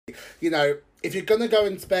if you're going to go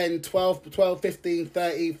and spend 12, 15,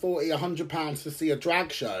 30, 40, £100 to see a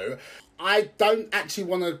drag show, I don't actually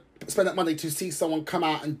want to spend that money to see someone come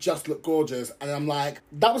out and just look gorgeous. And I'm like,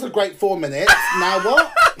 that was a great 4 minutes. Now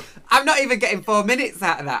what? I'm not even getting 4 minutes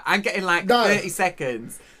out of that. I'm getting 30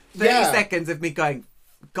 seconds. 30 seconds of me going,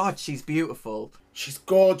 God, she's beautiful. She's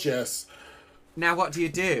gorgeous. Now what do you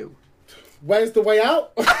do? Where's the way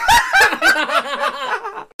out?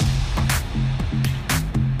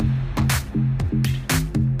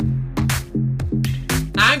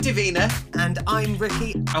 I'm Davina. And I'm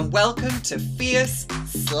Ricky. And welcome to Fierce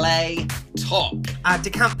Slay Talk, our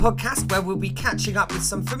Decamp podcast where we'll be catching up with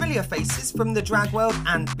some familiar faces from the drag world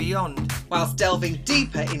and beyond, whilst delving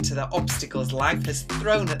deeper into the obstacles life has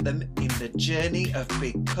thrown at them in the journey of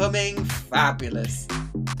becoming fabulous.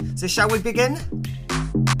 So shall we begin?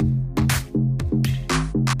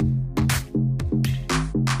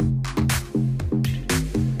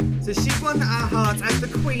 So she won our hearts as the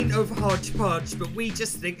Queen of Hodgepodge, but we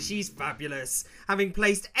just think she's fabulous. Having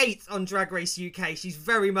placed 8th on Drag Race UK, she's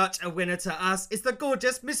very much a winner to us. It's the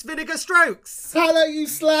gorgeous Miss Vinegar Strokes. Hello, you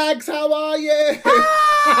slags. How are you?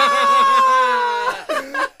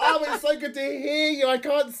 Oh, it's so good to hear you. I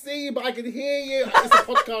can't see you, but I can hear you. It's a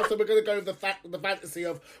podcast, so we're going to go with the fantasy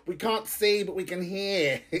of we can't see, but we can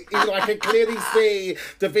hear. Even though I can clearly see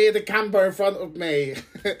Davina Campo in front of me.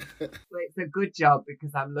 Well, it's a good job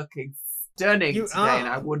because I'm looking stunning today, and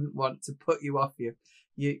I wouldn't want to put you off your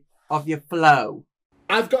flow.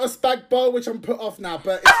 I've got a spag bowl which I'm put off now,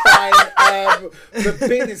 but it's fine. The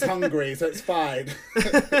bin is hungry, so it's fine.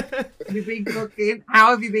 You've been cooking. How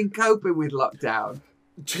have you been coping with lockdown?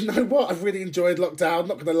 Do you know what? I've really enjoyed lockdown,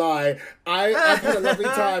 not going to lie. I've had a lovely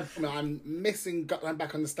time. I'm missing going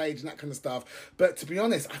back on the stage and that kind of stuff. But to be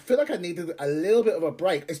honest, I feel like I needed a little bit of a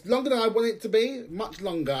break. It's longer than I want it to be, much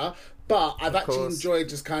longer. But I've actually enjoyed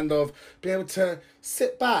just kind of being able to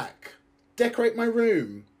sit back, decorate my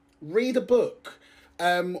room, read a book,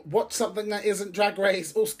 watch something that isn't Drag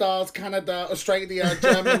Race, All Stars, Canada, Australia,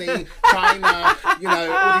 Germany, China,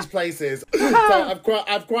 all these places. So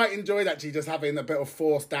I've quite enjoyed actually just having a bit of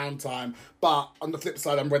forced downtime. But on the flip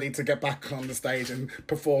side, I'm ready to get back on the stage and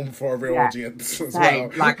perform for a real audience as well.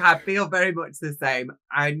 I feel very much the same.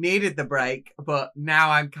 I needed the break, but now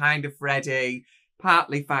I'm kind of ready,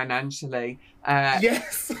 partly financially,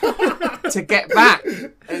 yes, to get back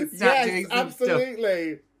and start doing some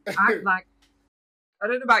absolutely. Stuff. I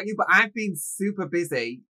don't know about you, but I've been super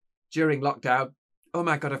busy during lockdown. Oh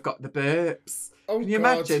my God, I've got the burps. Oh, Can you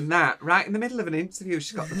imagine that? Right in the middle of an interview,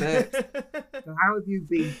 she's got the burps. So how have you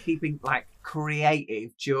been keeping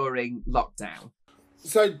creative during lockdown?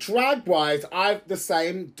 So drag-wise, I've the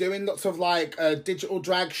same, doing lots of digital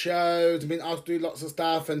drag shows. I've been asked to do lots of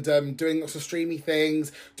stuff and doing lots of streamy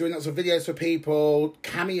things, doing lots of videos for people.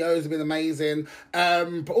 Cameos have been amazing.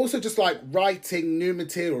 But also just writing new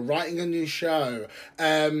material, writing a new show.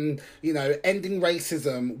 Ending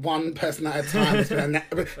racism one person at a time has been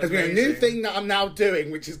a new thing that I'm now doing,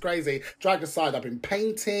 which is crazy. Drag aside, I've been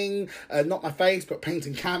painting, not my face, but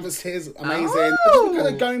painting canvases. Amazing. I've just been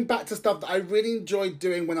kind of going back to stuff that I really enjoyed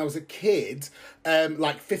doing when I was a kid,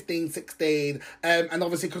 15, 16, and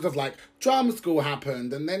obviously because of drama school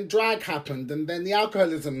happened, and then drag happened, and then the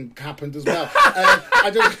alcoholism happened as well.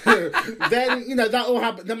 Then that all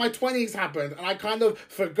happened. Then my 20s happened, and I kind of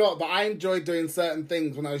forgot that I enjoyed doing certain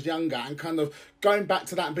things when I was younger, and kind of going back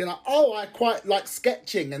to that and being I quite like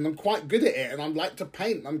sketching, and I'm quite good at it, and I like to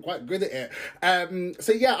paint, and I'm quite good at it.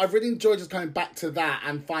 So yeah, I've really enjoyed just coming back to that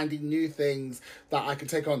and finding new things that I can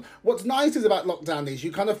take on. What's nice is about lockdown is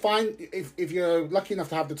you kind of find, if you're lucky enough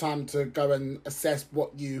to have the time to go and assess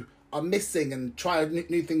what you are missing and try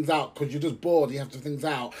new things out because you're just bored, you have to things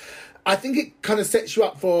out. I think it kind of sets you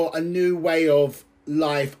up for a new way of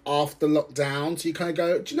life after lockdown. So you kind of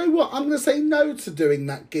go, do you know what? I'm going to say no to doing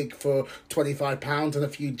that gig for £25 and a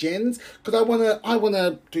few gins because I want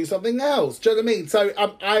to do something else. Do you know what I mean? So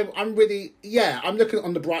I'm really, I'm looking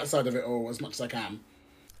on the bright side of it all as much as I can.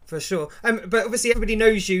 For sure. But obviously everybody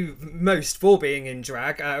knows you most for being in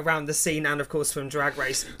drag, around the scene and of course from Drag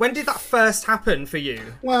Race. When did that first happen for you?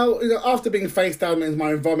 Well, after being face down in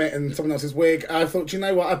my own vomit and someone else's wig, I thought, you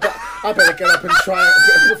know what, I better get up and try a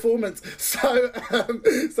bit of performance.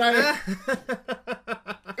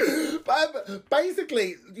 But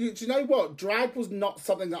basically, do you know what? Drag was not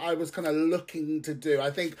something that I was kind of looking to do.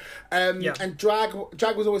 I think, and drag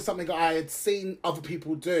was always something that I had seen other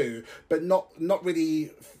people do, but not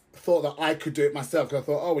really thought that I could do it myself, because I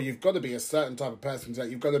thought, oh, well, you've got to be a certain type of person,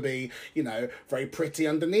 that you've got to be, very pretty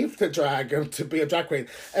underneath the drag to be a drag queen.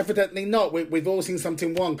 Evidently not. We've all seen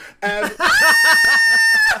something wrong.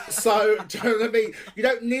 So, do you know what I mean? You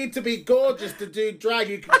don't need to be gorgeous to do drag.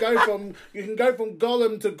 You can go from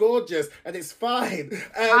Gollum to gorgeous, and it's fine.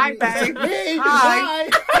 Hi, babe. Me, Hi.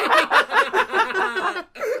 hi.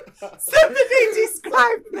 Somebody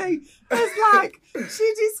described me as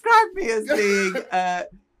she described me as being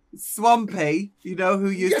swampy, you know, who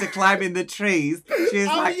used to climb in the trees. She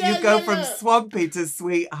was you go from swampy to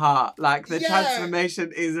sweetheart. Like, the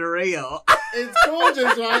transformation is real. It's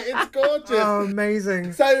gorgeous, right? It's gorgeous. Oh,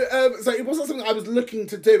 amazing. So it wasn't something I was looking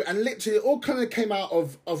to do, and literally it all kind of came out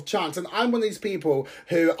of chance. And I'm one of these people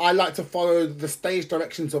who I like to follow the stage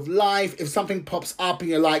directions of life. If something pops up and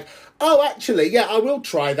you're like, oh, actually, yeah, I will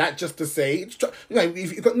try that just to see. You know,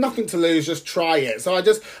 if you've got nothing to lose, just try it. So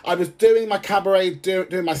I was doing my cabaret,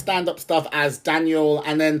 doing my stand-up stuff as Daniel,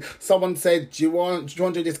 and then someone said, do you want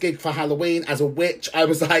to do this gig for Halloween as a witch? I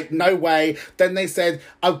was like, no way. Then they said,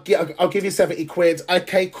 I'll give you 70 quid.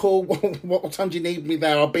 Okay, cool. What time do you need me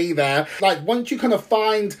there? I'll be there. Like, once you kind of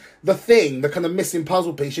find the thing, the kind of missing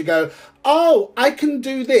puzzle piece, you go, oh, I can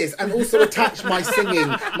do this, and also attach my singing,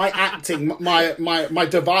 my acting, my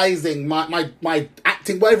devising, my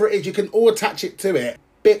acting, whatever it is, you can all attach it to it.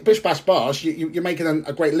 Bish bash bosh, you're making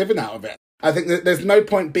a great living out of it. I think that there's no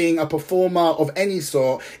point being a performer of any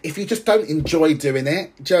sort if you just don't enjoy doing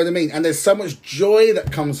it. Do you know what I mean? And there's so much joy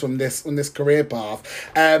that comes from this career path.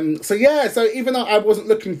 So even though I wasn't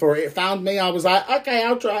looking for it, it found me. I was like, okay,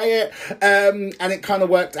 I'll try it. And it kind of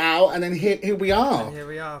worked out. And then here we are. And here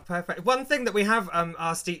we are. Perfect. One thing that we have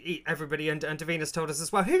asked everybody, and Davina's told us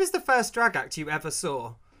as well, who was the first drag act you ever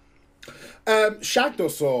saw? Shagged or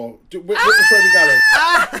saw? Which way are we going?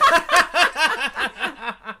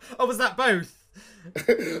 Or was that both?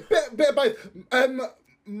 bit of both.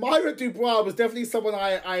 Myra Dubois was definitely someone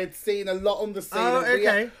I had seen a lot on the scene. Oh,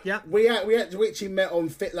 okay. We actually met on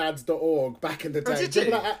fitlads.org back in the day. Did you? Do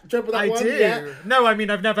you remember that one? I do. Yeah. No, I mean,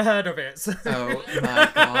 I've never heard of it. So. Oh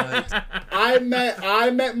my God. I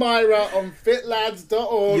met Myra on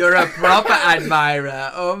fitlads.org. You're a proper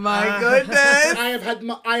admirer. Oh my goodness. I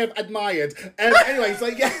have admired. Anyway, so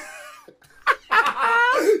yeah.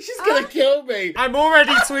 She's gonna kill me. I'm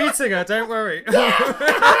already tweeting her, don't worry.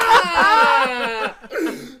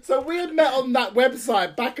 So we had met on that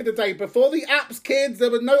website back in the day, before the apps, kids. There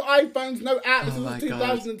were no iPhones, no apps. It was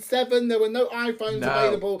 2007. There were no iPhones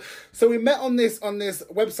available. So we met on this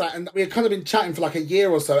website, and we had kind of been chatting for like a year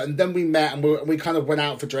or so, and then we met, and we kind of went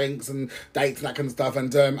out for drinks and dates and that kind of stuff.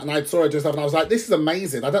 And I saw her do stuff, and I was like, this is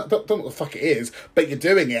amazing. I don't know what the fuck it is, but you're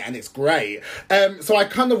doing it, and it's great. So I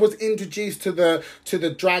kind of was introduced to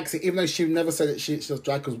the drag scene, even though she never said that she was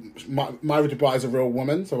drag, because Myra Dubois is a real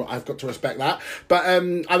woman, so I've got to respect that. But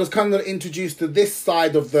I was kind of introduced to this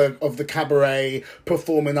side of the cabaret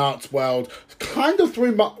performing arts world, kind of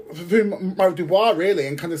through Myra Dubois, really,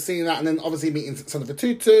 and kind of seeing that, and then obviously meeting Son of a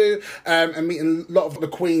Tutu, and meeting a lot of the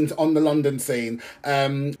queens on the London scene.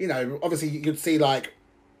 You know, obviously you could see like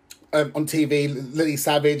on TV, Lily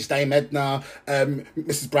Savage, Dame Edna,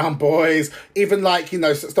 Mrs. Brown Boys, even like, you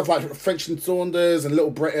know, stuff like French and Saunders and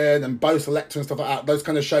Little Britain and Bo Selector and stuff like that. Those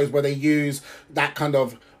kind of shows where they use that kind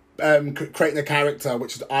of creating a character,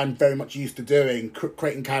 which I'm very much used to doing,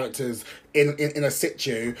 creating characters in a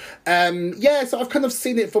situ. So I've kind of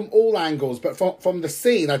seen it from all angles, but from the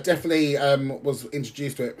scene, I definitely was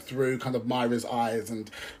introduced to it through kind of Myra's eyes and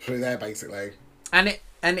through there, basically.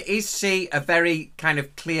 And is she a very kind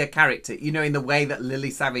of clear character? You know, in the way that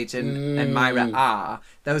Lily Savage and Myra are,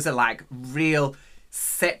 those are like real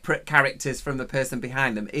separate characters from the person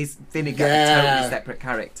behind them. Is Vinegar a totally separate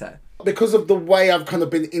character? Because of the way I've kind of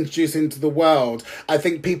been introduced into the world, I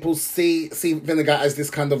think people see Vinegar as this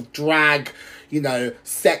kind of drag, you know,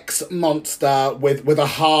 sex monster with a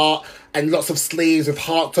heart and lots of sleeves with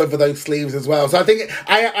hearts over those sleeves as well. So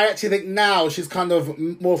I actually think now she's kind of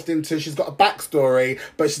morphed into, she's got a backstory,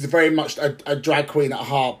 but she's very much a drag queen at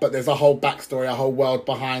heart, but there's a whole backstory, a whole world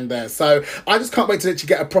behind there. So I just can't wait to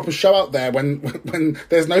get a proper show out there when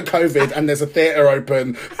there's no COVID and there's a theatre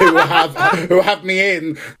open who will have me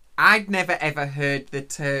in. I'd never ever heard the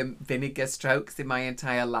term vinegar strokes in my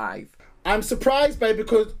entire life. I'm surprised, babe,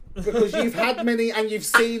 because you've had many and you've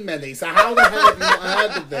seen many. So how the hell have you not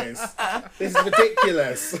heard of this? This is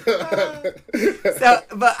ridiculous.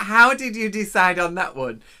 But how did you decide on that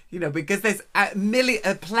one? You know, because there's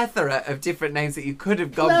a plethora of different names that you could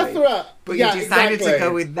have gone with. But you decided to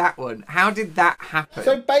go with that one. How did that happen?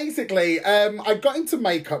 So basically, I got into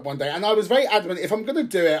makeup one day and I was very adamant, if I'm going to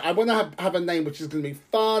do it, I want to have a name which is going to be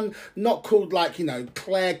fun, not called like, you know,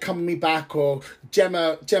 Claire Come Me Back or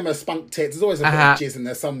Gemma Spunk Tits. There's always a bit of jizz in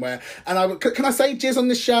there somewhere. somewhere. And can I say jizz on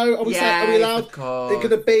this show? Are we allowed? Of course. It's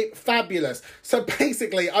going to be fabulous. So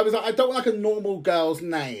basically, I was like, I don't want like a normal girl's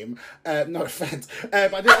name. No offense.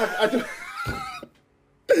 But I do.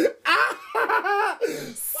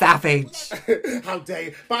 Savage. How dare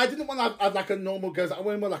you? But I didn't want to have like a normal girl's. I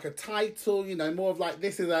wanted more like a title, you know, more of like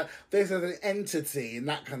this is an entity in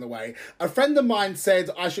that kind of way. A friend of mine said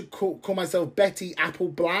I should call myself Betty Apple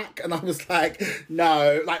Black, and I was like,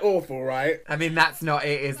 no, like awful, right? I mean, that's not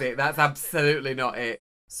it, is it? That's absolutely not it.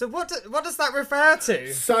 So what does that refer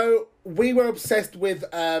to? So we were obsessed with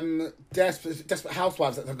Desperate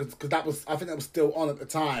Housewives because I think that was still on at the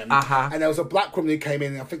time. And there was a black woman who came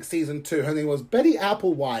in I think season 2. Her name was Betty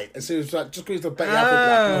Applewhite, and she was like just called Betty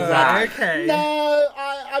Appleblack. And I was like, okay. No,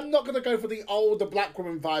 I'm not gonna go for the older black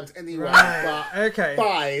woman vibes anyway. Right. But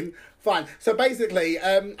Okay. Fine. So basically,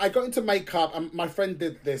 I got into makeup, and my friend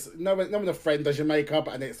did this. No one a friend does your makeup,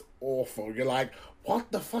 and it's awful. You're like,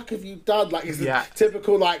 what the fuck have you done? Like, it's a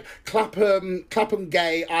typical, like, Clapham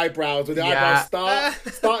gay eyebrows, where the eyebrows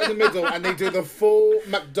start in the middle, and they do the full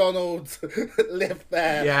McDonald's lift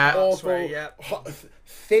there. Yeah. Awful. Right,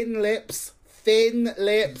 Thin lips.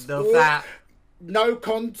 Love that. No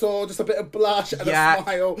contour, just a bit of blush and a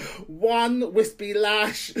smile. One wispy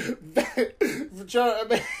lash. Do you know what I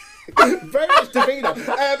mean? Very much Davina.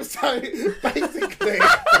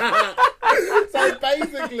 So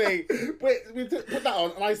basically, we put that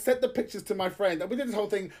on, and I sent the pictures to my friend, and we did this whole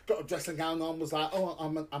thing. Got a dressing gown on, was like, oh,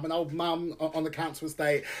 I'm an old mum on the council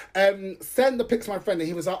estate. Send the picture to my friend, and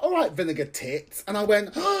he was like, all right, vinegar tits, and I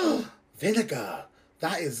went, oh, vinegar.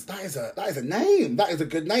 That is a name. That is a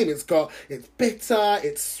good name. It's bitter,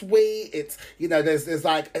 it's sweet, it's, you know, there's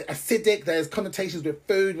like acidic, there's connotations with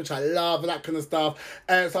food, which I love, and that kind of stuff.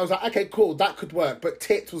 So I was like, okay, cool, that could work. But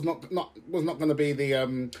tits was not going to be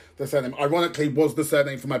the surname. Ironically, was the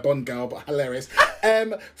surname for my Bond girl, but hilarious.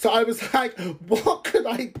 So I was like, what could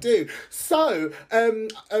I do? So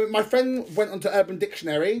my friend went onto Urban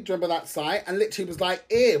Dictionary. Do you remember that site? And literally was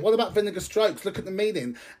like, what about vinegar strokes? Look at the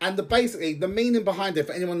meaning. And basically the meaning behind it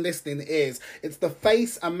for anyone listening is it's the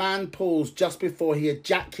face a man pulls just before he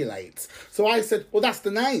ejaculates. So I said, well, that's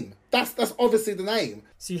the name. That's obviously the name.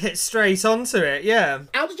 So you hit straight onto it, yeah.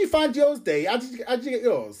 How did you find yours, Dee? How did you get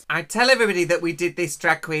yours? I tell everybody that we did this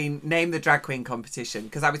name the drag queen competition,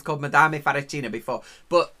 because I was called Madame Faracina before.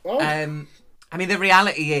 But I mean, the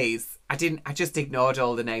reality is I just ignored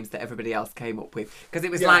all the names that everybody else came up with, because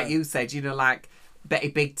it was like you said, you know, like Betty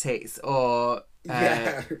Big Tits or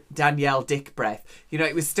Danielle Dick Breath. You know,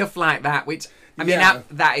 it was stuff like that, which I mean,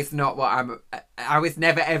 that is not what I was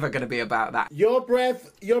never ever going to be about that. Your breath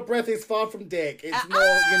is far from dick. It's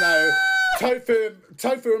more, you know,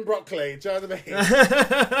 tofu and broccoli. Do you know what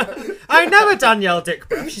I mean? I know a Danielle Dick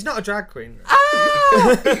Breath. She's not a drag queen.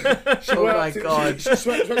 Oh my God. She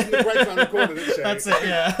swept in the bread around the corner, didn't she? That's it,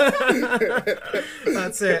 yeah.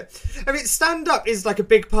 That's it. I mean, stand-up is like a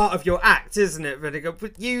big part of your act, isn't it, Vinegar?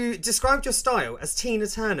 But you described your style as Tina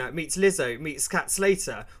Turner meets Lizzo meets Kat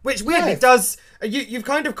Slater, which weirdly does... You've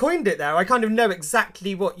kind of coined it there. I kind of know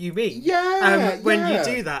exactly what you mean. When you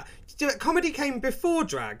do that. Comedy came before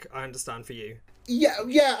drag, I understand, for you.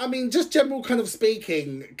 Yeah. I mean, just general kind of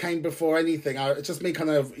speaking came before anything. It's just me kind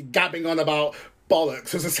of gabbing on about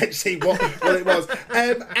bollocks was essentially what it was.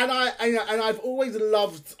 And I've always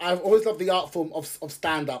loved the art form of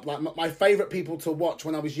stand-up. Like my favourite people to watch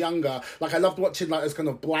when I was younger, like I loved watching like those kind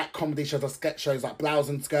of black comedy shows or sketch shows like Blouse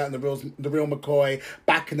and Skirt and the Real McCoy.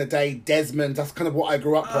 Back in the day, Desmond, that's kind of what I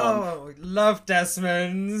grew up on. Oh, love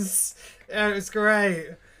Desmond's. Yeah, it was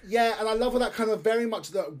great. Yeah, and I love all that kind of very much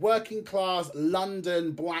the working class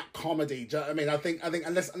London black comedy. Do you know what I mean? I think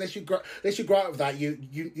unless you grow up with that,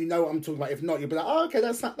 you know what I'm talking about. If not, you'll be like, oh, okay,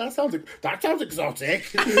 that sounds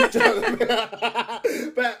exotic. Do you know what I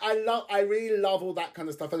mean? But I really love all that kind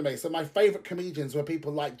of stuff anyway. So my favourite comedians were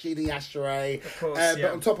people like Jeannie Asheray. Of course,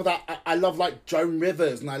 But on top of that, I love like Joan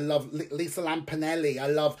Rivers, and I love Lisa Lampanelli. I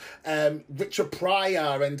love Richard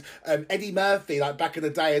Pryor and Eddie Murphy, like back in the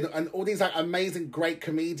day, and all these like amazing great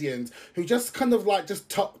comedians who just kind of like just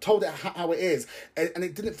told it how it is, and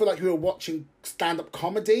it didn't feel like you were watching stand-up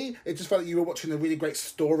comedy. It just felt like you were watching a really great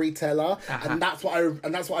storyteller, and that's what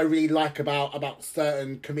I really like about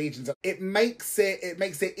certain comedians. It makes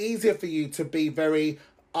it easier for you to be very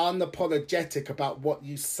unapologetic about what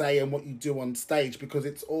you say and what you do on stage, because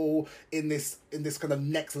it's all in this kind of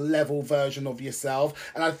next level version of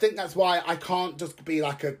yourself. And I think that's why I can't just be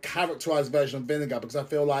like a characterized version of Vinegar, because I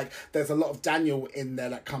feel like there's a lot of Daniel in there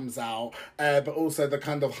that comes out, but also the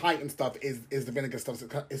kind of heightened stuff is the Vinegar stuff. So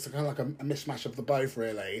it's kind of like a mishmash of the both,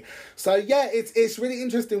 really. So yeah, it's really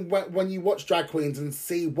interesting when you watch drag queens and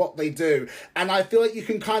see what they do, and I feel like you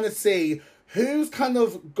can kind of see who's kind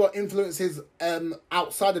of got influences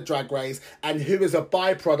outside of Drag Race and who is a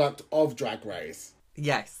byproduct of Drag Race.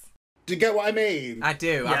 Yes. Do you get what I mean? I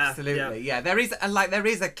do, absolutely. Yeah, there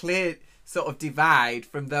is a clear sort of divide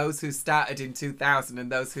from those who started in 2000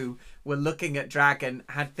 and those who were looking at drag and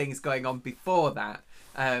had things going on before that.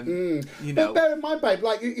 You know, but bear in mind, babe,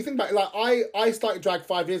 like you think about it, like I started drag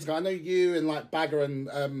 5 years ago. I know you and like Bagger and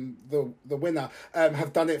the winner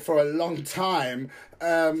have done it for a long time,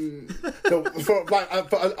 for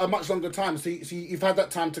a much longer time. So you've had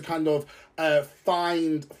that time to kind of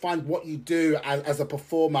find what you do as a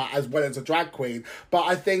performer as well as a drag queen. But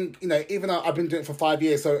I think, you know, even though I've been doing it for 5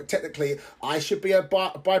 years, so technically I should be a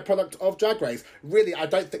byproduct of Drag Race. Really, I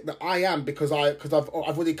don't think that I am, because I've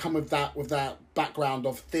already come with that background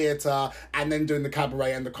of theatre and then doing the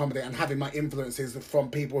cabaret and the comedy and having my influences from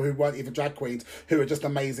people who weren't even drag queens, who are just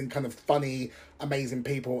amazing, kind of funny, amazing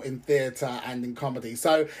people in theatre and in comedy.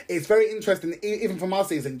 So it's very interesting, even from our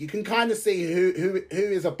season, you can kind of see who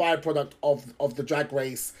is a byproduct of the Drag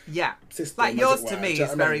Race system. Like yours to me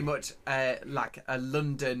is very much like a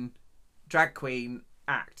London drag queen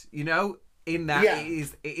act, you know, in that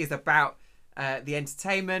it is about the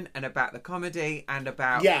entertainment and about the comedy and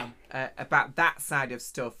about that side of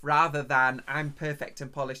stuff, rather than I'm perfect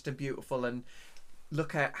and polished and beautiful and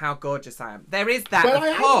look at how gorgeous I am. There is that,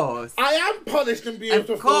 of course. I am polished and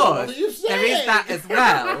beautiful. Of course, there is that as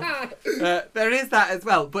well. There is that as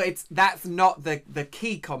well, but that's not the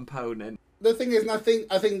key component. The thing is, and I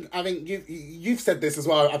think you've said this as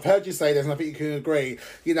well. I've heard you say this, and I think you can agree.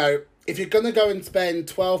 You know, if you're going to go and spend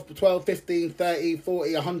 12, 15, 30,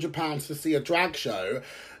 40, £100 to see a drag show,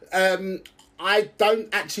 I don't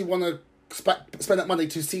actually want to spend that money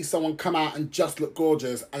to see someone come out and just look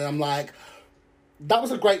gorgeous. And I'm like, that was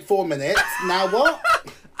a great 4 minutes. Now what?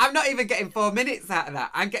 I'm not even getting 4 minutes out of that.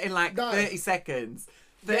 I'm getting like 30 seconds.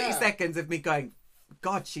 30 seconds of me going,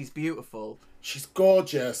 God, she's beautiful. She's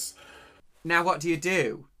gorgeous. Now what do you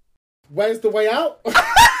do? Where's the way out?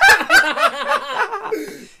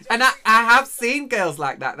 And I have seen girls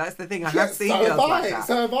like that. That's the thing. I have seen girls like that.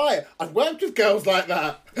 So have I. I've worked with girls like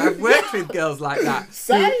that. I've worked with girls like that.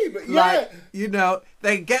 Same, yeah. Like, you know,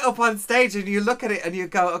 they get up on stage and you look at it and you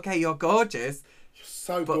go, okay, you're gorgeous. You're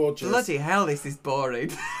so gorgeous. Bloody hell, this is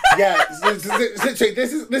boring. Yeah, literally,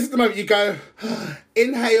 this is the moment you go,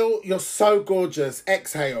 inhale, you're so gorgeous.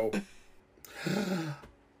 Exhale.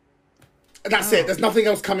 And that's it. There's nothing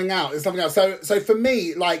else coming out. There's nothing else. So for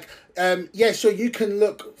me, like, yeah, sure, you can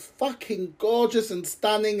look fucking gorgeous and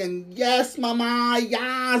stunning and yes, mama,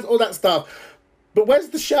 yes, all that stuff. But where's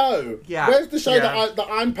the show? Yeah. Where's the show that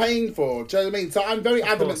I'm paying for? Do you know what I mean? So I'm very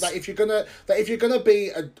adamant that if you're gonna be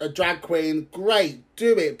a drag queen, great,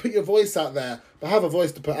 do it. Put your voice out there, but have a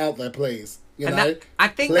voice to put out there, please. I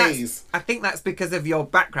think that's because of your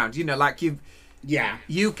background. You know, like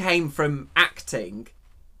you came from acting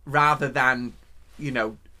rather than, you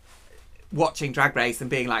know, watching Drag Race and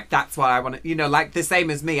being like, that's what I want to, you know, like the same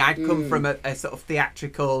as me. I'd come from a sort of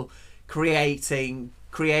theatrical,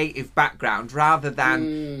 creative background rather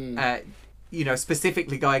than, you know,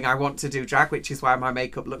 specifically going, I want to do drag, which is why my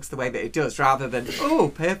makeup looks the way that it does, rather than,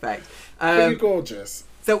 oh, perfect. You're gorgeous.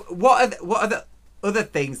 So what are the other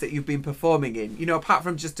things that you've been performing in, you know, apart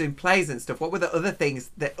from just doing plays and stuff? What were the other things,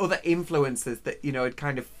 other influences that, you know, had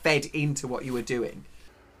kind of fed into what you were doing?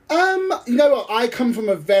 You know what? I come from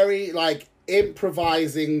a very, like,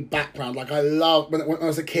 improvising background. Like, I love, when I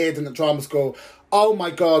was a kid in the drama school, oh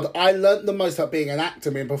my God, I learnt the most about being an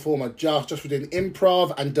actor, being a performer, just for doing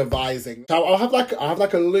improv and devising. So I'll have like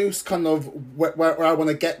a loose kind of where I want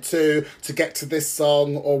to get to this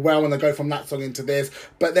song, or where I want to go from that song into this.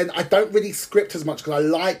 But then I don't really script as much,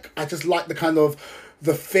 because I just like the kind of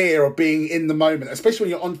the fear of being in the moment, especially when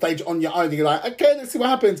you're on stage on your own. You're like, okay, let's see what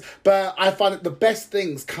happens. But I find that the best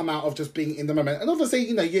things come out of just being in the moment. And obviously,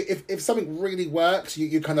 you know, if something really works,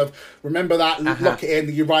 you kind of remember that, lock it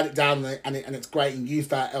in, you write it down, and it's great, and use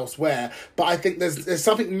that elsewhere. But I think there's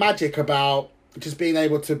something magic about just being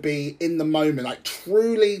able to be in the moment, like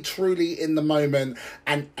truly in the moment,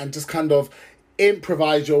 and just kind of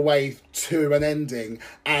improvise your way to an ending.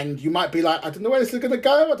 And you might be like, I don't know where this is going to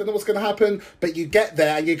go, I don't know what's going to happen, but you get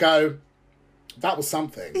there and you go, that was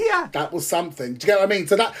something. Yeah. That was something. Do you get what I mean?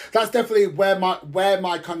 So that's definitely where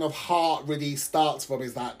my kind of heart really starts from,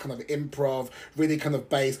 is that kind of improv, really kind of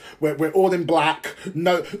bass. We're all in black,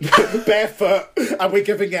 no barefoot, and we're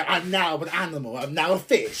giving it, I'm now an animal, I'm now a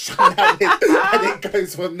fish. and it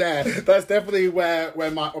goes from there. That's definitely where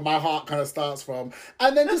my heart kind of starts from.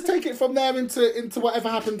 And then just take it from there into whatever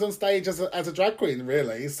happens on stage as a drag queen,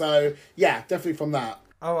 really. So yeah, definitely from that.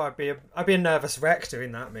 Oh, I'd be a nervous wreck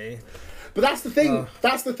doing that, me. But that's the thing.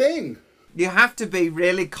 That's the thing. You have to be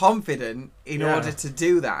really confident in order to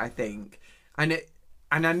do that, I think. And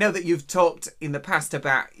I know that you've talked in the past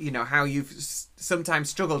about, you know, how you've sometimes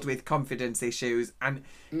struggled with confidence issues, and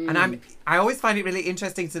I always find it really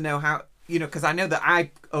interesting to know how, you know, because I know that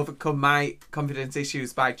I overcome my confidence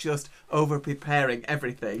issues by just over preparing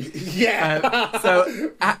everything. Yeah.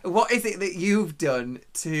 So what is it that you've done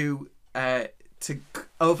to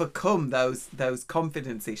overcome those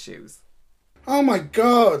confidence issues? Oh my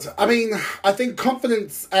God. I mean, I think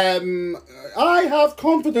confidence, I have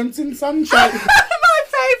confidence in sunshine. My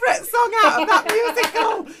favourite song out of that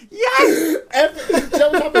musical. Yes.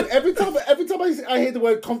 Every time I hear the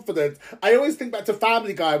word confidence, I always think back to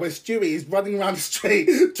Family Guy, where Stewie is running around the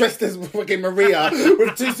street dressed as fucking Maria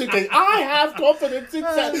with two suitcases. I have confidence in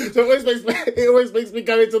sunshine. So it always makes me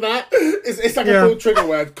go into that. It's like a full trigger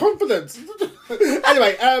word. Confidence.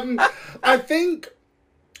 Anyway, I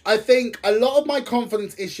think a lot of my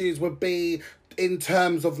confidence issues would be in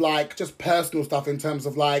terms of like just personal stuff, in terms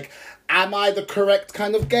of like, am I the correct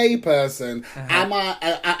kind of gay person? Am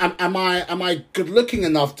I good looking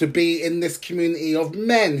enough to be in this community of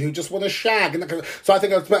men who just want to shag? And that kind of, so I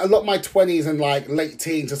think I've spent a lot of my 20s and like late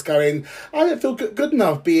teens just going, I don't feel good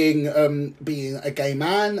enough being a gay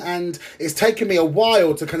man, and it's taken me a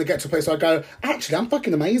while to kind of get to a place where I go, actually, I'm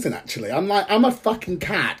fucking amazing. Actually, I'm a fucking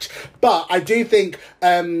catch. But I do think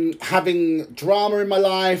having drama in my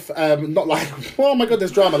life, not like, oh my God,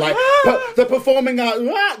 there's drama, like the performing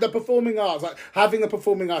arts, like having the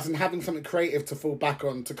performing arts and having something creative to fall back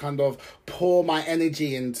on, to kind of pour my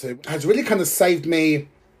energy into, has really kind of saved me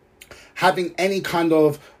having any kind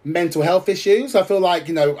of mental health issues. I feel like,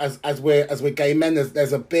 you know, as we're gay men,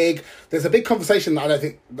 there's a big conversation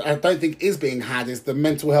that I don't think is being had, is the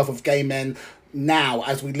mental health of gay men now,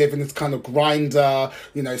 as we live in this kind of grinder,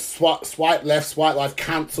 you know, swipe left, swipe right,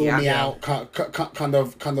 cancel me out kind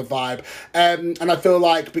of vibe. And I feel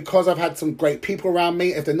like because I've had some great people around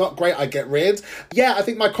me, if they're not great, I get rid. Yeah, I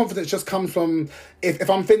think my confidence just comes from, if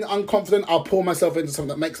I'm feeling unconfident, I'll pour myself into something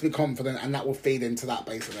that makes me confident, and that will feed into that,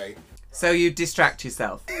 basically. So you distract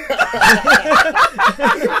yourself.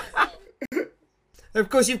 Of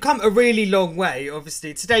course, you've come a really long way,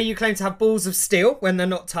 obviously. Today you claim to have balls of steel when they're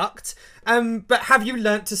not tucked. But have you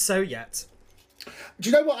learnt to sew yet? Do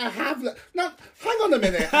you know what I have? No, hang on a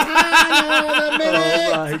minute. Oh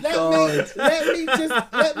my God. Let me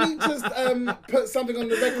just put something on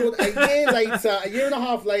the record. A year and a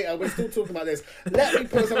half later, we're still talking about this. Let me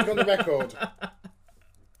put something on the record.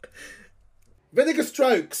 Vinegar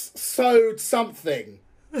Strokes sewed something.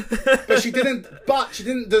 But she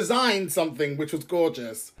didn't design something which was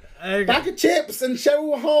gorgeous. Okay. Bag of Chips and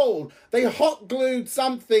Cheryl Hole, they hot glued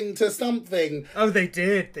something to something. Oh, they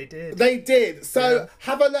did. They did. So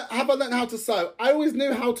have I learned how to sew? I always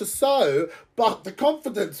knew how to sew, but the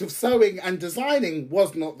confidence of sewing and designing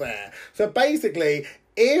was not there. So basically,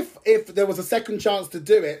 if there was a second chance to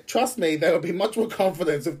do it, trust me, there would be much more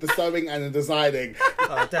confidence of the sewing and the designing.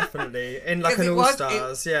 Oh, definitely. In like an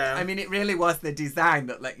All-Stars, yeah. I mean, it really was the design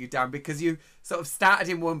that let you down, because you sort of started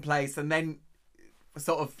in one place and then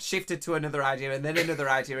sort of shifted to another idea, and then another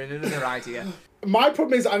idea, and another idea. My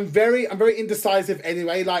problem is I'm very indecisive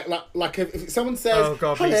anyway. Like if someone says, "Oh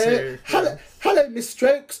God, me too." Hello, Miss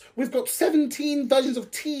Strokes. We've got 17 versions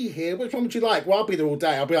of tea here. Which one would you like? Well, I'll be there all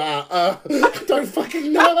day. I'll be like, I don't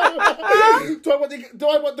fucking know. Do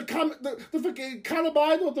I want the fucking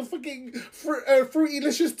calamine or the fucking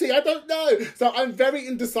fruity-licious tea? I don't know. So I'm very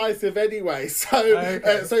indecisive anyway.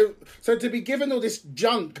 So so to be given all this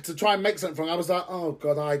junk to try and make something from, I was like, oh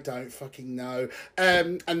God, I don't fucking know.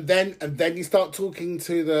 And then you start talking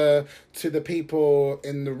to the people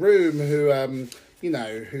in the room who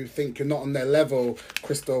who think you're not on their level,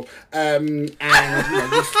 Crystal, and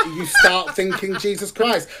you start thinking, Jesus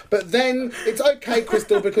Christ. But then it's okay,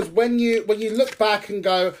 Crystal, because when you look back and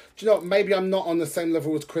go, do you know what, maybe I'm not on the same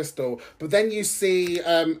level as Crystal, but then you see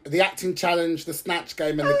the acting challenge, the Snatch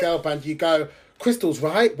Game, and the girl band, you go, Crystal's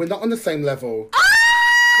right, we're not on the same level.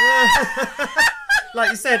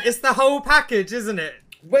 Like you said, it's the whole package, isn't it?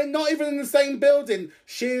 We're not even in the same building.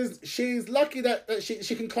 She's lucky that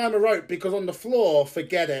she can climb a rope, because on the floor,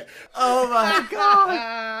 forget it. Oh my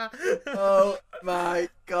God. Oh my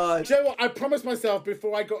God. Do you know what? I promised myself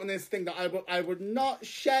before I got on this thing that I would not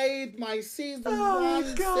shade my season one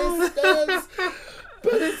sisters.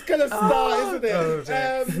 But it's gonna start, isn't it?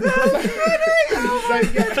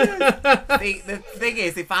 See, the thing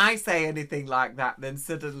is, if I say anything like that, then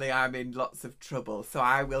suddenly I'm in lots of trouble. So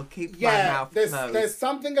I will keep my mouth closed. There's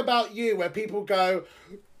something about you where people go,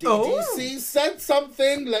 DDC said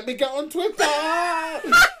something, let me get on Twitter.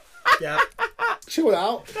 Yeah. Chill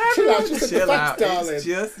out. Just chill out, darling. It's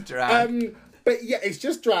just drag. But yeah, it's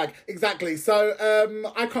just drag. Exactly. So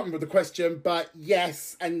I can't remember the question, but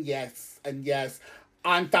yes and yes and yes.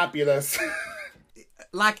 I'm fabulous.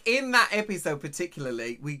 Like in that episode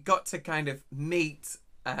particularly, we got to kind of meet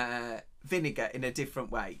Vinegar in a different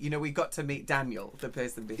way. You know, we got to meet Daniel, the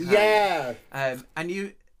person behind. Yeah.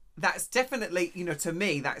 And that's definitely, you know, to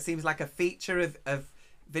me, that seems like a feature of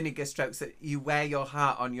Vinegar Strokes, that you wear your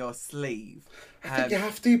heart on your sleeve. I think you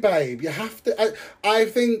have to, babe. You have to. I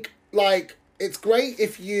think, like, it's great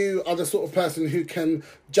if you are the sort of person who can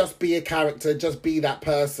just be a character, just be that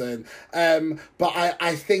person. But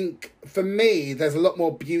I think for me, there's a lot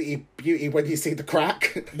more beauty when you see the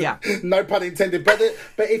crack. Yeah. No pun intended. But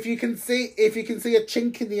if you can see a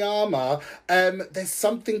chink in the armour, there's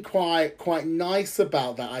something quite nice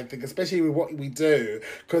about that, I think, especially with what we do,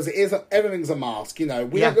 because everything's a mask. You know,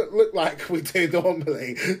 we don't look like we do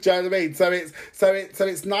normally. Do you know what I mean? So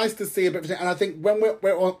it's nice to see a bit of, and I think when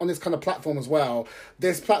we're on this kind of platform as well,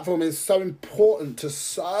 this platform is so important to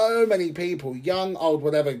so many people, young, old,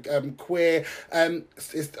 whatever, queer.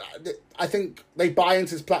 I think they buy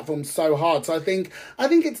into this platform so hard. So I think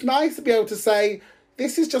it's nice to be able to say,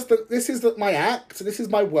 this is my act, this is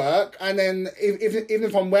my work, and then even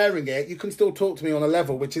if I'm wearing it, you can still talk to me on a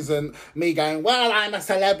level which isn't me going, well, I'm a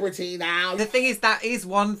celebrity now. The thing is, that is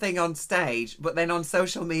one thing on stage, but then on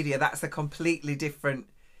social media, that's a completely different.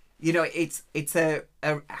 You know,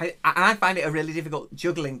 I find it a really difficult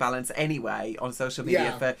juggling balance anyway on social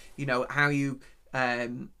media for, you know, how you,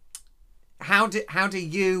 how do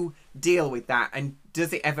you deal with that, and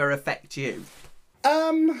does it ever affect you?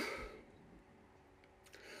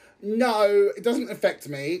 No, it doesn't affect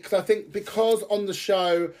me, because I think because on the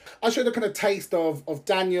show I showed a kind of taste of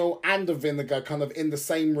Daniel and of Vinegar kind of in the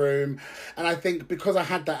same room, and I think because I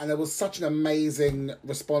had that, and there was such an amazing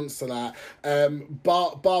response to that,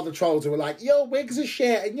 bar the trolls who were like, your wigs are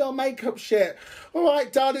shit and your makeup shit. All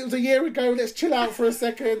right, Dad, it was a year ago. Let's chill out for a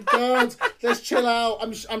second. God, let's chill out.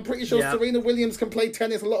 I'm pretty sure Serena Williams can play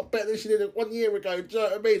tennis a lot better than she did it 1 year ago. Do you know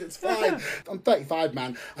what I mean? It's fine. I'm 35,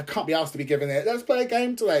 man. I can't be asked to be giving it. Let's play a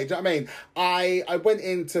game today. Do you know what I mean? I went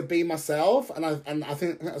in to be myself, and I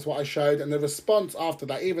think that's what I showed. And the response after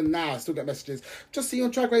that, even now, I still get messages. Just see you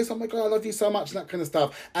on Drag Race. Oh my God, I love you so much, and that kind of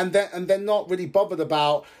stuff. And they're not really bothered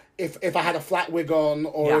about if I had a flat wig on,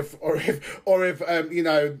 or if you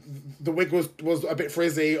know, the wig was a bit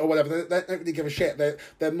frizzy or whatever. They don't really give a shit.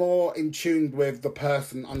 They're more in tune with the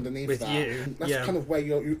person underneath with that. You. That's kind of where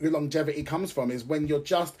your longevity comes from, is when you're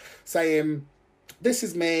just saying, this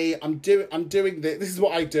is me, I'm doing this is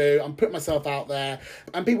what I do, I'm putting myself out there,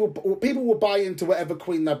 and people will buy into whatever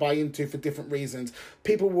queen they buy into for different reasons.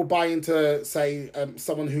 People will buy into, say,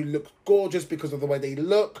 someone who looks gorgeous because of the way they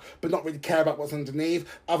look, but not really care about what's underneath.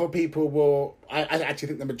 Other people will, I actually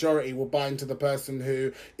think the majority will buy into the person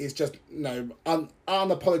who is just, you know,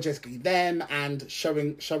 unapologetically them, and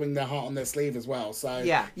showing their heart on their sleeve as well. So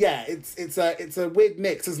it's a weird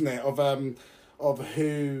mix, isn't it, of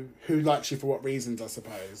who likes you for what reasons, I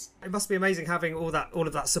suppose. It must be amazing having all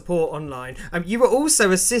of that support online. You were also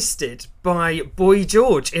assisted by Boy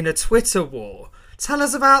George in a Twitter war. Tell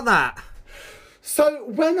us about that.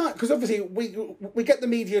 So because obviously we get the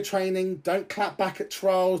media training, don't clap back at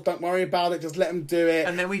trolls, don't worry about it, just let them do it.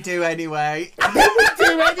 And then we do anyway. So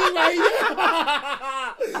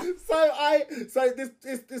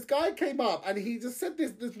this guy came up and he just said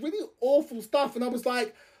this really awful stuff, and I was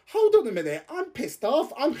like, hold on a minute, I'm pissed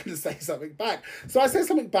off. I'm going to say something back. So I said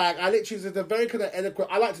something back. I literally did a very kind of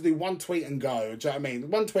eloquent, I like to do one tweet and go. Do you know what I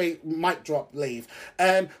mean? One tweet, mic drop, leave.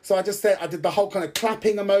 So I just said, I did the whole kind of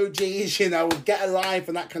clapping emojis, you know, get a life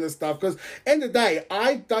and that kind of stuff. Because end of the day,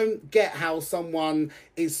 I don't get how someone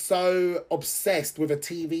is so obsessed with a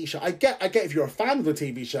TV show. I get if you're a fan of a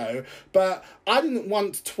TV show, but I didn't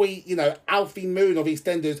once tweet, you know, Alfie Moon of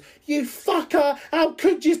EastEnders, you fucker, how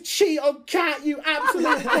could you cheat on Kat, you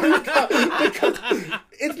absolute fucker, because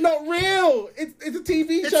it's not real. It's a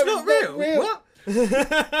TV show. It's not real. What?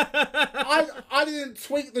 I didn't didn't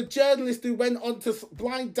tweet the journalist who went on to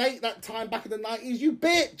Blind Date that time back in the 90s. You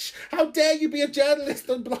bitch! How dare you be a journalist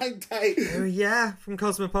on Blind Date? Oh, yeah, from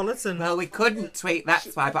Cosmopolitan. Well, we couldn't tweet,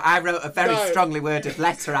 that's why, but I wrote a very strongly worded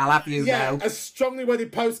letter, I'll have you know. A strongly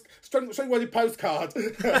worded postcard. But do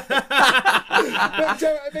you know what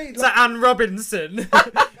I mean? To Anne Robinson.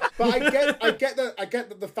 But I get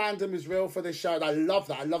that the fandom is real for this show, and I love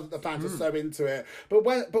that. I love that the fans are so into it. But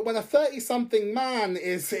when a 30-something man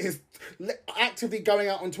is actively going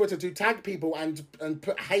out on Twitter to tag people and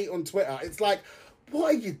put hate on Twitter, it's like,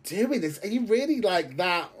 what are you doing? Are you really like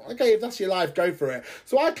that? Okay, if that's your life, go for it.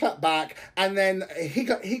 So I clapped back, and then he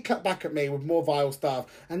clapped back at me with more vile stuff.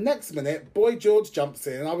 And next minute, Boy George jumps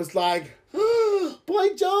in, and I was like,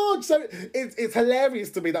 Boy George! So it's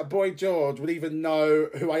hilarious to me that Boy George would even know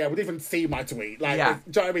who I am, would even see my tweet. Like, do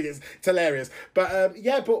you know what I mean? It's hilarious. But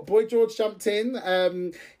but Boy George jumped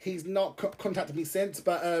in. He's not contacted me since,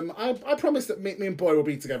 but I promise that me and Boy will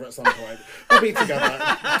be together at some point. We'll be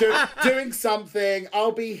together doing something.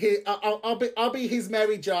 I'll be his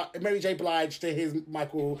Mary J. Blige to his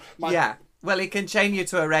Michael. Yeah. Well, he can chain you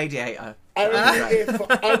to a radiator. Only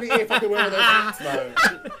if I can wear those hats, though.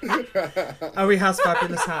 Oh, he has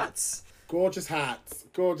fabulous hats. Gorgeous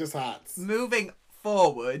hats. Moving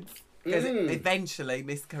forward, because eventually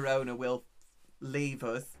Miss Corona will leave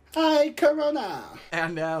us. Hi, Corona. I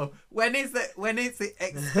know. When is it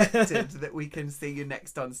expected that we can see you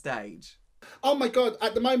next on stage? Oh my God!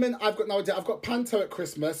 At the moment, I've got no idea. I've got Panto at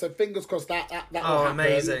Christmas, so fingers crossed that will happen.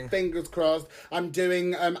 Amazing! Fingers crossed. I'm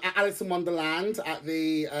doing Alice in Wonderland at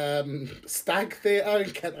the Stag Theatre in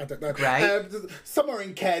Kent. I don't know. Great. Somewhere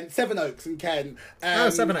in Kent, Sevenoaks in Kent.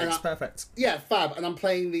 Sevenoaks, perfect. Yeah, fab. And I'm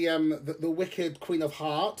playing the Wicked Queen of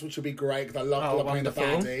Hearts, which will be great because I love playing the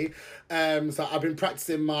baddie. So I've been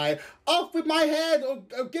practicing my off with my head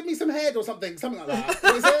or give me some head or something like that.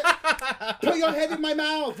 What is it? Put your head in my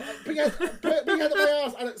mouth. Put your head up my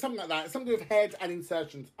ass. Something like that. Something with head and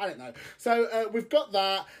insertions. I don't know. So we've got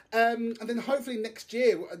that. And then hopefully next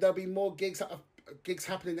year there'll be more gigs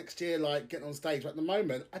happening next year, like getting on stage. But at the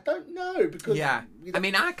moment, I don't know because I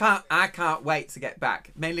mean, I can't wait to get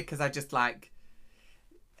back. Mainly because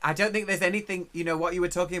I don't think there's anything, what you were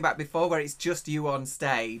talking about before, where it's just you on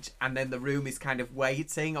stage and then the room is kind of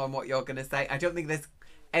waiting on what you're going to say. I don't think there's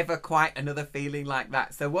ever quite another feeling like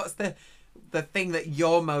that. So what's the thing that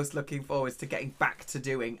you're most looking forward to getting back to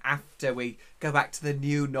doing after we go back to the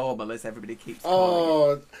new normal, as everybody keeps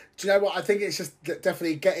calling it? Do you know what? I think it's just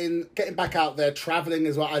definitely getting back out there, travelling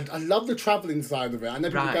as well. I love the travelling side of it. I know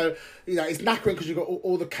people go, it's knackering because you've got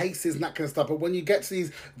all the cases and that kind of stuff. But when you get to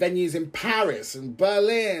these venues in Paris and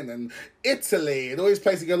Berlin and Italy and all these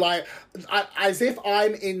places, you're like, as if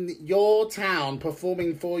I'm in your town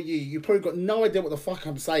performing for you. You probably got no idea what the fuck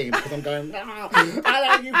I'm saying because I'm going,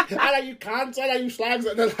 I know you can't, I know you slags.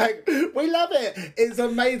 And they're like, we love it. It's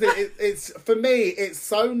amazing. It's for me, it's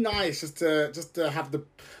so nice just to have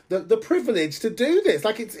the privilege to do this.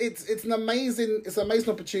 Like it's an amazing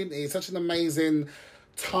opportunity. It's such an amazing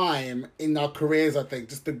time in our careers, I think,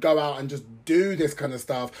 just to go out and just do this kind of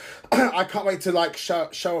stuff. I can't wait to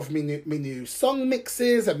show off me new song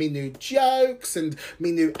mixes and me new jokes and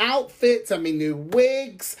me new outfits and me new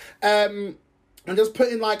wigs. And just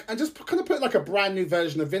putting put like a brand new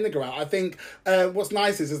version of Vinegar out. I think what's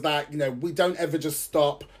nice is that we don't ever just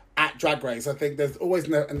stop at Drag Race. I think there's always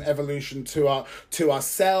an evolution to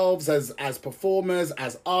ourselves as performers,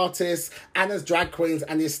 as artists, and as drag queens,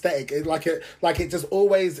 and the aesthetic. It just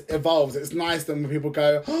always evolves. It's nice when people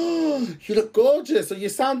go, "Oh, you look gorgeous," or "You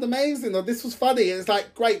sound amazing," or "This was funny." It's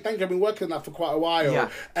like, great, thank you. I've been working on that for quite a while. Yeah.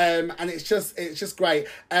 And it's just great.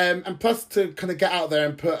 And plus to kind of get out there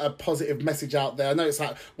and put a positive message out there. I know it's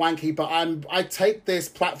like wanky, but I take this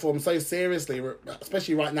platform so seriously,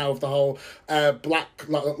 especially right now with the whole Black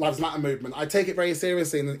Lives Matter movement. I take it very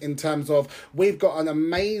seriously in terms of we've got an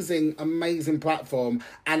amazing platform,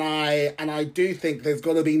 and I do think there's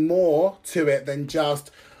got to be more to it than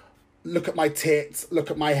just look at my tits, look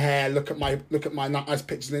at my hair, look at my nice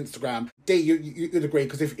pictures on Instagram. D, you'd agree,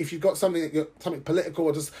 because if you've got something political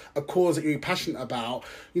or just a cause that you're passionate about,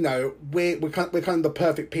 we're kind of the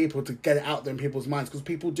perfect people to get it out there in people's minds, because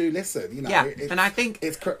people do listen. Yeah, and I think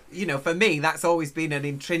it's for me that's always been an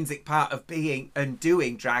intrinsic part of being and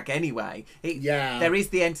doing drag anyway. There is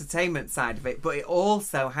the entertainment side of it, but it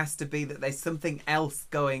also has to be that there's something else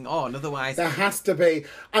going on. Otherwise, there has to be.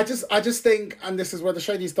 I just think, and this is where the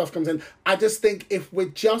shady stuff comes in, I just think if we're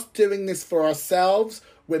just doing this for ourselves,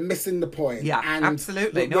 we're missing the point. Yeah, and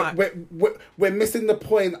absolutely. We're missing the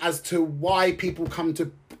point as to why people come to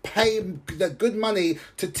pay the good money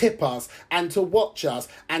to tip us and to watch us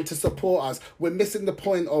and to support us, we're missing the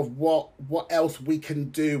point of what else we can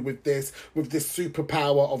do with this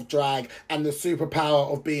superpower of drag and the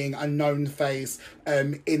superpower of being a known face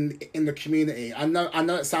in the community. I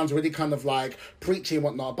know it sounds really kind of like preachy and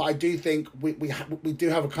whatnot, but I do think we do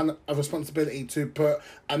have a kind of a responsibility to put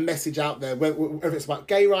a message out there, whether it's about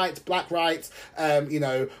gay rights, black rights,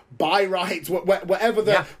 bi rights, whatever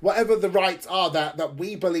the rights are that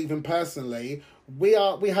we believe in personally. We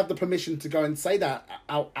have the permission to go and say that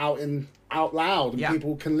out loud, and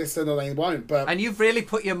people can listen or they won't. And you've really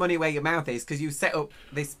put your money where your mouth is, because you set up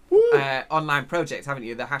this online project, haven't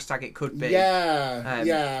you? The hashtag It Could Be.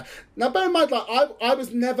 Yeah. Now, bear in mind, like I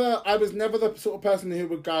was never the sort of person who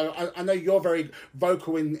would go. I know you're very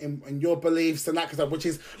vocal in your beliefs and that kind of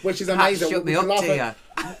stuff, which is amazing. Shut me up, dear.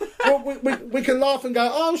 We can laugh and go,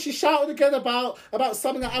 oh, she shouted again about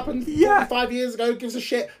something that happened 5 years ago. Gives a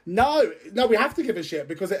shit. No, we have to give a shit,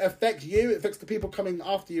 because it affects you. It affects the people coming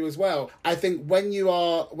after you as well. I think when you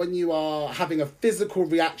are having a physical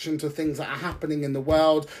reaction to things that are happening in the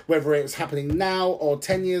world, whether it's happening now or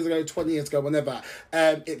 10 years ago, 20 years ago, whenever,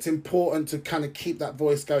 it's important to kind of keep that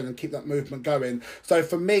voice going and keep that movement going. So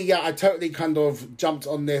for me, I totally kind of jumped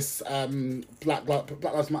on this Black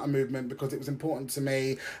Lives Matter movement because it was important to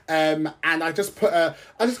me. And I just kind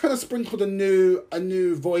of sprinkled a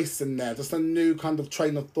new voice in there, just a new kind of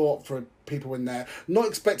train of thought for people in there, not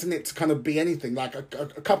expecting it to kind of be anything, like a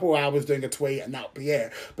couple of hours doing a tweet and that'll be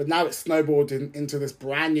it. But now it's snowballed into this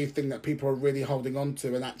brand new thing that people are really holding on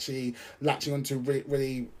to and actually latching onto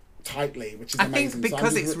really tightly, which is amazing. I think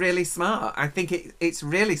because it's really smart. I think it's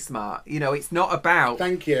really smart. It's not about...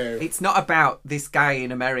 Thank you. It's not about this guy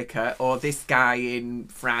in America or this guy in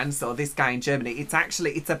France or this guy in Germany.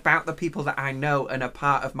 It's about the people that I know and are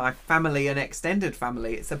part of my family and extended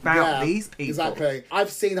family. It's about these people. Exactly.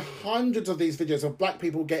 I've seen hundreds of these videos of black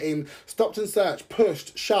people getting stopped and searched,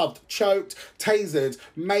 pushed, shoved, choked, tasered,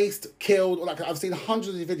 maced, killed. I've seen hundreds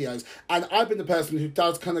of these videos, and I've been the person who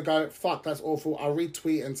does kind of go, fuck, that's awful. I'll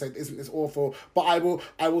retweet and say, isn't this awful? But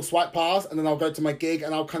I will swipe past, and then I'll go to my gig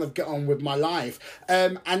and I'll kind of get on with my life.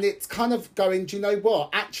 And it's kind of going, do you know what?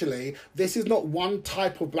 Actually, this is not one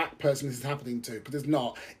type of black person this is happening to, because it's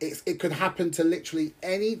not. It could happen to literally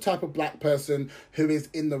any type of black person who is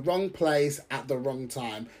in the wrong place at the wrong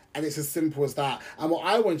time. And it's as simple as that. And what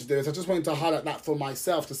I wanted to do is I just wanted to highlight that for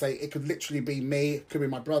myself, to say it could literally be me, it could be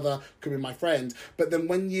my brother, it could be my friend. But then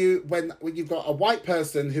when you've got a white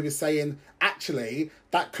person who is saying, actually,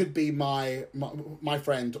 that could be my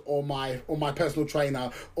friend or my personal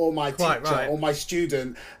trainer or my teacher or my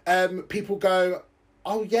student, people go,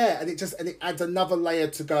 oh yeah, and it adds another layer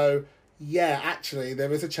to go, yeah, actually,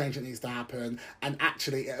 there is a change that needs to happen, and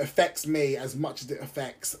actually, it affects me as much as it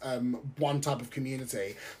affects one type of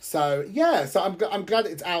community. So I'm glad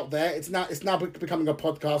it's out there. It's now becoming a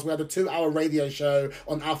podcast. We had a 2-hour radio show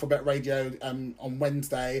on Alphabet Radio on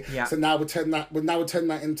Wednesday. Yeah. So now we're turning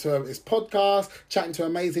that into this podcast, chatting to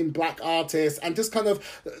amazing black artists, and just kind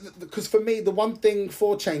of, because for me, the one thing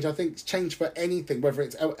for change, I think change for anything, whether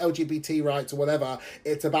it's LGBT rights or whatever,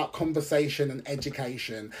 it's about conversation and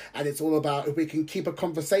education, and it's all about, if we can keep a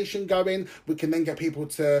conversation going, we can then get people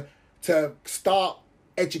to start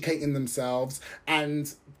educating themselves,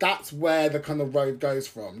 and that's where the kind of road goes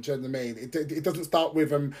from. Do you know what I mean? It doesn't start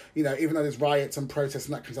with even though there's riots and protests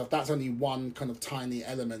and that kind of stuff, that's only one kind of tiny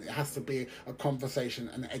element. It has to be a conversation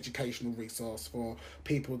and an educational resource for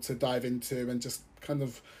people to dive into and just kind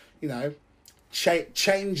of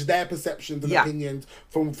change their perceptions and opinions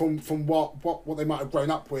from what they might have grown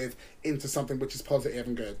up with into something which is positive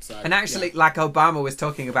and good. So, and actually, like Obama was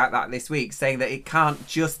talking about that this week, saying that it can't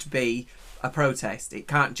just be a protest, it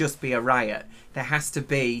can't just be a riot. There has to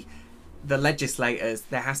be the legislators,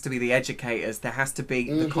 there has to be the educators, there has to be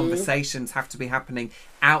the conversations have to be happening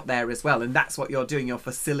out there as well. And that's what you're doing. You're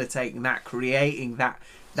facilitating that, creating that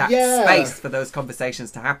space for those conversations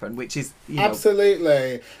to happen, which is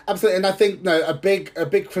absolutely. And I think a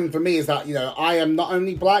big thing for me is that I am not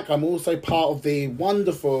only black, I'm also part of the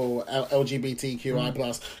wonderful LGBTQI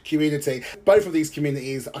plus community. Both of these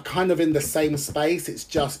communities are kind of in the same space. It's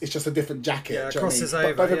just a different jacket. Yeah, crosses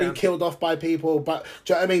over. Both have been killed off by people, but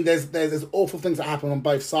do you know what I mean? There's awful things that happen on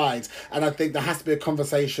both sides, and I think there has to be a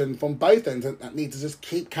conversation from both ends that needs to just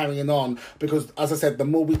keep carrying on, because as I said, the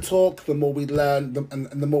more we talk, the more we learn,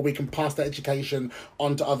 and the more we can pass that education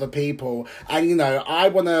on to other people. And I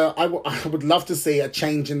would love to see a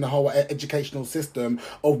change in the whole educational system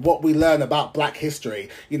of what we learn about black history.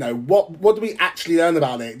 What do we actually learn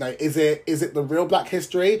about it? Is it the real black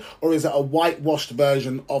history, or is it a whitewashed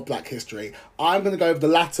version of black history? I'm going to go with the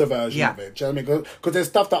latter version of it. Do you know what I mean? Because there's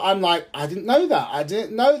stuff that I'm like, I didn't know that.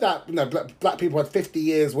 You know, black people had 50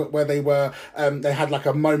 years where they were, they had like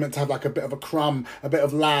a moment to have like a bit of a crumb, a bit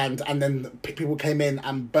of land, and then people came in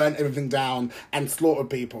and burnt everything down and slaughtered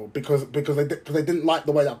people because they didn't like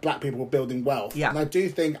the way that black people were building wealth. Yeah. And I do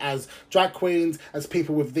think as drag queens, as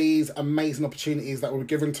people with these amazing opportunities that were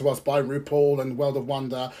given to us by RuPaul and World of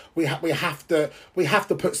Wonder, we have to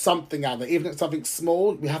put something out there, even if it's something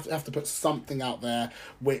small. We have to put something out there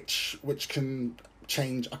which can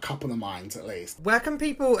change a couple of minds at least. Where can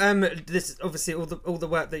people this is obviously all the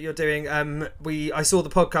work that you're doing, I saw the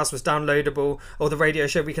podcast was downloadable, or the radio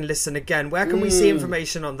show we can listen again. Where can we see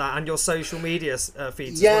information on that and your social media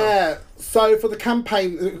feeds as well? So for the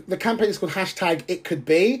campaign is called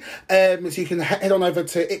 #ItCouldBe. So you can head on over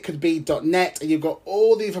to itcouldbe.net and you've got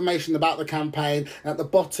all the information about the campaign. And at the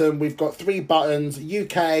bottom we've got 3 buttons: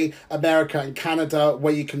 UK, America and Canada,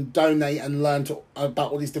 where you can donate and learn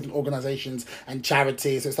about all these different organisations and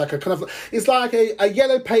charities. It's like a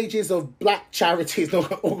yellow pages of black charities and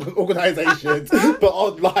organisations, but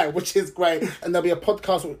online, which is great. And there'll be a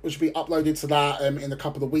podcast which will be uploaded to that in a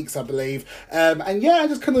couple of weeks, I believe. And yeah,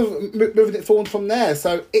 just kind of moving it forward from there.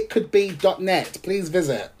 So itcouldbe.net, please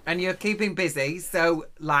visit. And you're keeping busy, so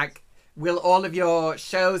like, will all of your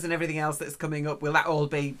shows and everything else that's coming up, will that all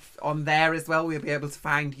be on there as well? We'll be able to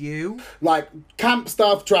find you? Like, camp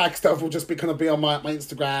stuff, drag stuff will just be kind of be on my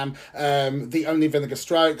Instagram, The Only Vinegar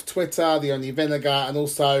Stroke, Twitter, The Only Vinegar, and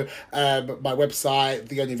also my website,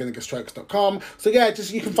 theonlyvinegarstrokes.com. So yeah,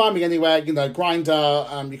 just you can find me anywhere, you know,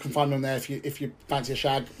 Grindr, you can find me on there if you fancy a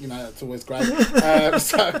shag, you know, that's always great. So,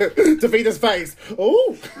 Davina's face.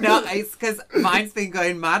 Oh! No, it's because mine's been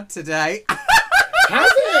going mad today.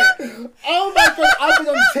 Has it? Oh my god! I've been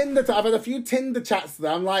on Tinder. I've had a few Tinder chats today.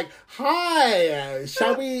 I'm like, hi,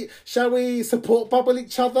 shall we support bubble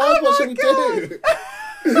each other? What should we do?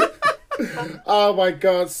 Oh my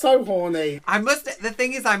god, so horny. The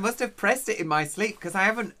thing is, I must have pressed it in my sleep because I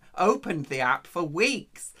haven't opened the app for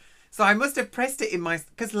weeks. So I must have pressed it in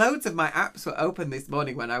because loads of my apps were open this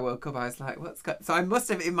morning when I woke up. I was like, so I must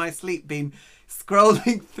have in my sleep been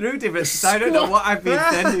scrolling through different. So I don't know what I've been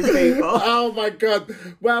sending people. Oh my god!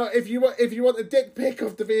 Well, if you want a dick pic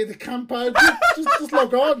of Davina Campo, just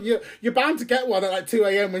log on. You're bound to get one at like 2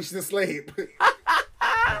 a.m. when she's asleep. You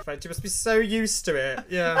must be so used to it.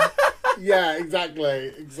 Yeah. Yeah,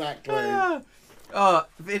 exactly. Oh,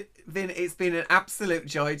 Vin, it's been an absolute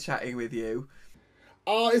joy chatting with you.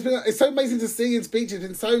 Oh, it's so amazing to see you and speak to you. It's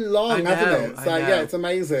been so long, hasn't it? So yeah, it's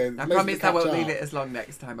amazing. I promise I won't leave it as long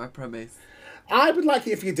next time. I promise. I would like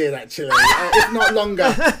it if you did, actually. If not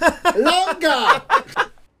longer. Longer!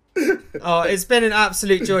 Oh, it's been an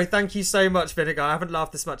absolute joy. Thank you so much, Vinegar. I haven't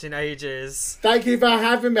laughed this much in ages. Thank you for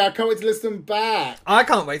having me. I can't wait to listen back. I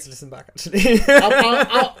can't wait to listen back, actually.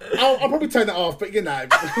 I'll probably turn it off, but you know,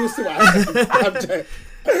 we'll see what happens.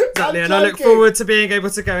 Exactly, and I look forward to being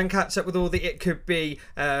able to go and catch up with all the It Could Be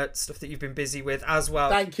stuff that you've been busy with as well.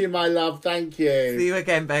 Thank you, my love. Thank you. See you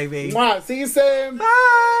again, baby. Mwah. See you soon. Bye.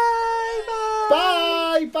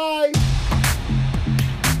 Bye. Bye.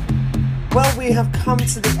 Well, we have come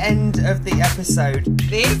to the end of the episode.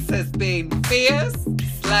 This has been Fierce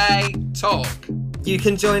Slay Talk. You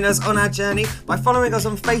can join us on our journey by following us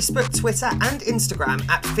on Facebook, Twitter and Instagram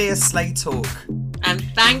at Fierce Slay Talk. And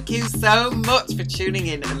thank you so much for tuning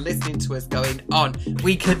in and listening to us going on.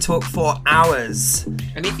 We could talk for hours.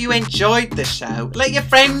 And if you enjoyed the show, let your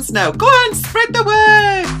friends know. Go on, spread the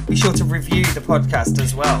word. Be sure to review the podcast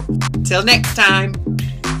as well. Till next time.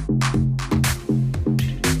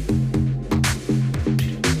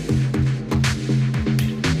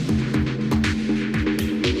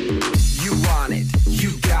 You want it,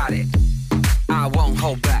 you got it. I won't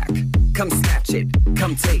hold back. Come snatch it,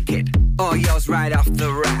 come take it. All yours right off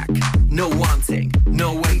the rack. No wanting,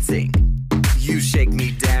 no waiting. You shake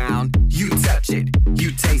me down, you touch it,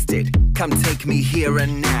 you taste it. Come take me here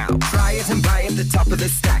and now. Try it and buy at the top of the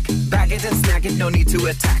stack. Bag it and snag it, no need to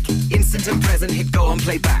attack. Instant and present, hit go and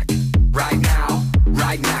play back. Right now,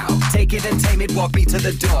 right now. Take it and tame it, walk me to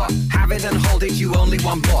the door. Have it and hold it, you only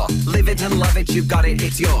want more. Live it and love it, you got it,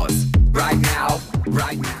 it's yours. Right now,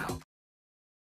 right now.